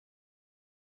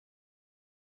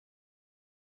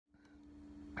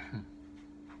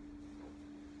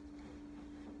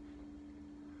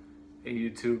Hey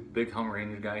YouTube, Big Hum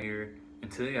Ranger guy here,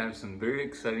 and today I have some very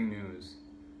exciting news.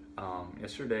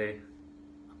 Yesterday,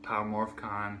 Power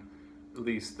Morphicon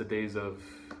released the days of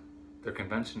their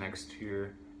convention next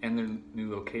year and their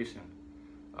new location.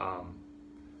 Um,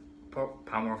 Power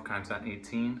Morphicon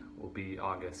 2018 will be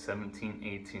August 17,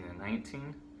 18, and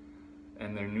 19,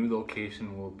 and their new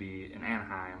location will be in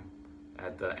Anaheim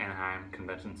at the Anaheim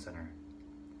Convention Center.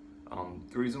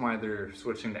 The reason why they're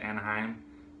switching to Anaheim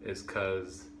is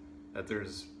because that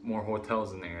there's more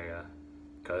hotels in the area,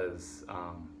 because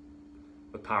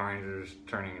with Power Rangers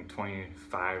turning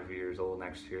 25 years old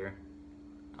next year,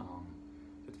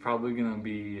 it's probably gonna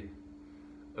be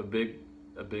a big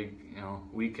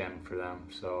weekend for them.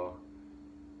 So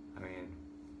I mean,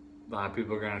 a lot of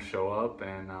people are gonna show up,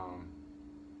 and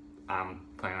I'm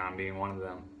planning on being one of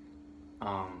them.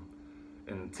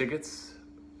 And tickets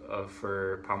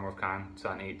for Power Morphicon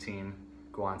 2018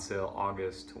 go on sale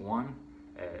August 1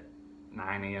 at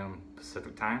 9 a.m.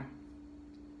 Pacific time.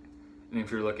 And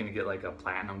if you're looking to get like a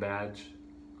platinum badge,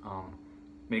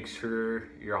 make sure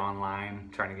you're online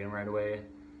trying to get them right away.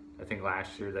 I think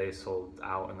last year they sold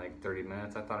out in like 30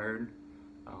 minutes, I thought I heard.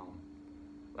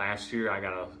 Last year I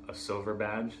got a silver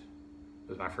badge. It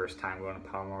was my first time going to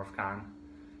Power Morphicon.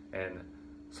 And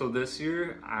so this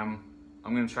year I'm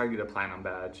gonna try to get a platinum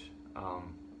badge.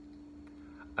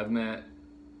 I've met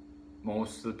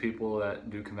most of the people that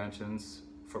do conventions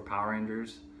for Power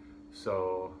Rangers,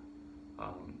 so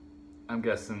I'm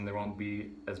guessing there won't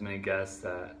be as many guests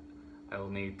that I will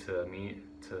need to meet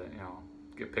to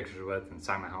get pictures with and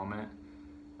sign my helmet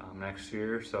next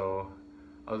year. So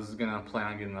I was gonna plan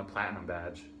on getting a platinum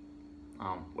badge.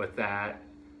 With that,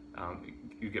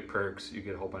 you get perks, you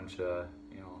get a whole bunch of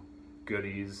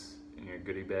goodies in your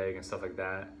goodie bag and stuff like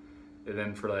that. And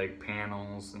then for like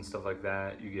panels and stuff like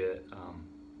that, you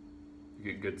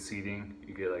get good seating.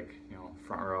 You get like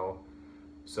front row.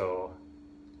 So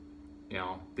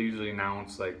they usually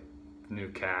announce like the new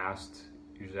cast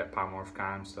usually at Power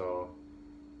Morphicon. So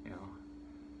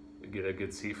you get a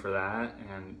good seat for that.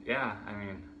 And yeah, I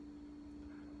mean,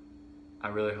 I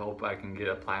really hope I can get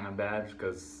a platinum badge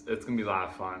because it's gonna be a lot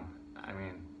of fun. I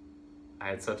mean, I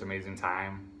had such an amazing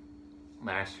time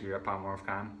last year at Power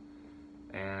Morphicon,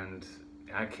 and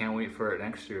I can't wait for it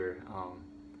next year.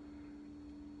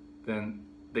 Then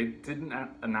they didn't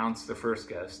announce the first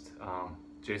guest.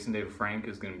 Jason David Frank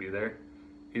is going to be there.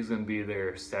 He's going to be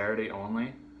there Saturday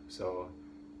only. So,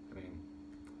 I mean,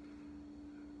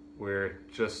 we're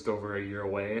just over a year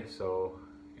away. So,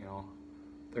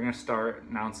 they're going to start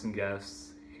announcing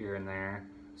guests here and there.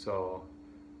 So,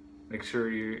 make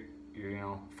sure you're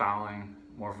following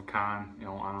Morphicon,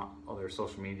 on all their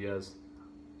social medias,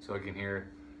 so you can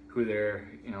hear who they're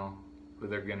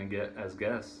gonna get as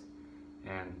guests.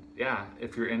 And yeah,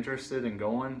 if you're interested in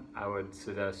going, I would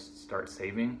suggest start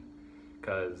saving,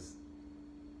 because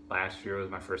last year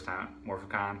was my first time at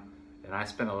Morphicon and I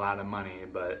spent a lot of money,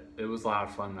 but it was a lot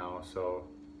of fun though. So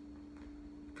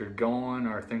if you're going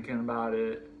or thinking about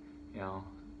it,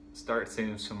 start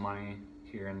saving some money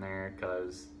here and there,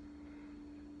 because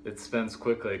it spends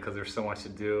quickly because there's so much to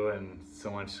do and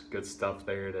so much good stuff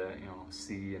there to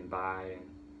see and buy,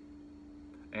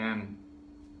 and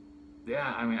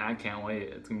yeah, I mean, I can't wait.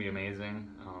 It's gonna be amazing.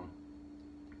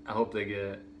 I hope they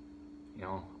get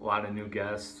a lot of new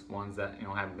guests, ones that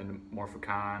haven't been to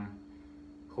Morphicon.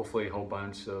 Hopefully a whole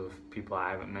bunch of people I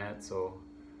haven't met, so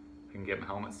I can get my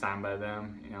helmet signed by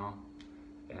them.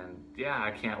 And yeah,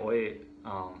 I can't wait.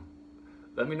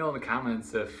 Let me know in the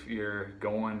comments if you're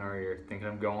going or you're thinking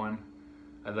of going.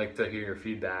 I'd like to hear your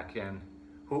feedback, and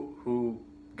who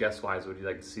guest-wise would you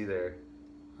like to see there?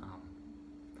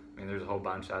 I mean, there's a whole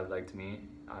bunch I'd like to meet.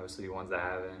 Obviously, ones that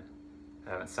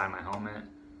haven't signed my helmet.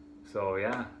 So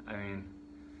yeah, I mean,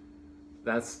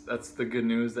 that's the good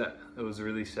news that it was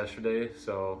released yesterday.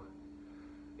 So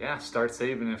yeah, start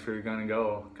saving if you're gonna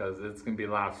go, because it's gonna be a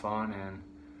lot of fun, and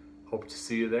hope to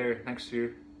see you there next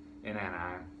year in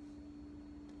Anaheim.